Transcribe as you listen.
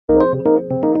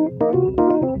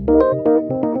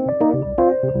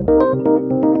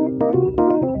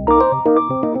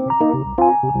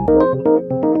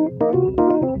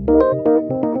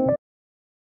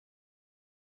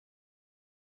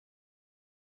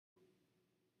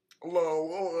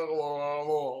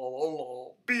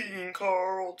Being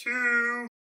Carl too.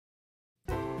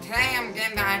 Today I'm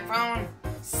getting the iPhone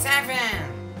 7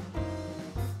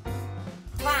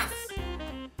 Plus.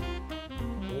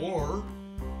 Or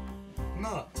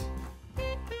not.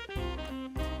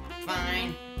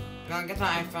 Fine. Gonna get the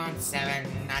iPhone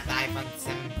 7, not the iPhone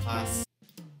 7 Plus.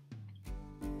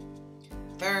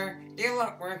 Third, do you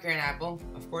work here at Apple?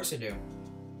 Of course I do.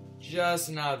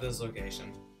 Just not at this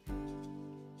location.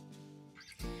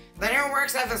 Then who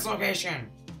works at this location?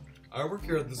 I work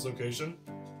here at this location.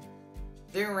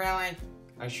 Do you really?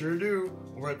 I sure do.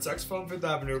 We're at Saxophone 5th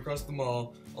Avenue across the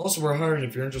mall. Also, we're hiring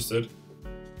if you're interested.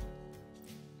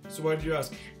 So why did you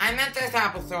ask? I meant this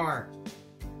Apple store.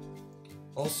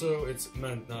 Also, it's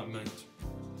meant, not meant.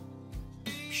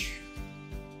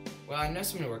 Well, I know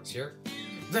someone who works here.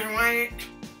 Then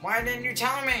why didn't you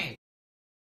tell me?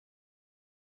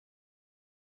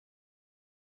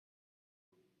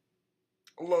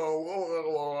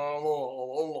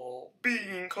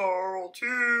 Being Carl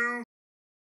too.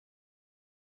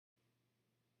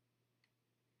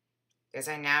 Guess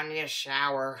I now need a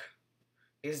shower.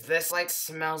 Because this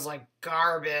smells like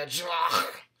garbage.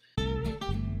 Ugh.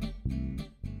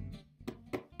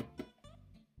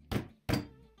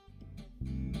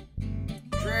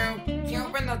 Drew, can you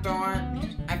open the door?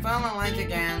 I felt the light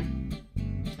again.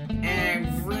 And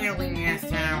I really need a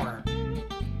shower.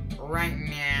 Right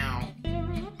now.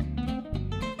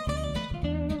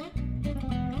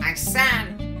 I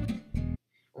said,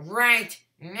 right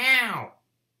now.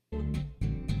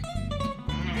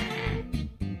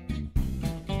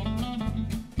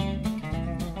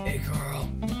 Hey, Carl.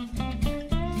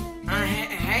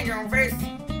 Hey, Goldface.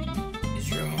 It's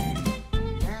your home.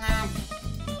 No.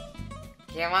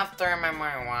 He left during my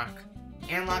morning walk.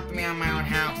 And locked me out of my own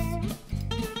house.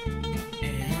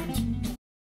 And?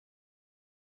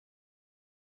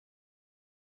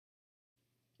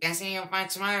 Guessing you'll find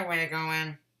some other way to go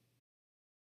in.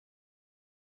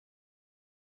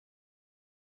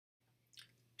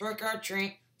 Trick or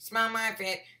treat, smell my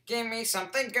feet, give me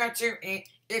something good to eat.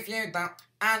 If you don't,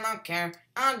 I don't care.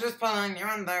 I'll just pull on your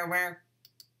underwear.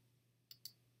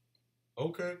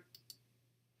 Okay.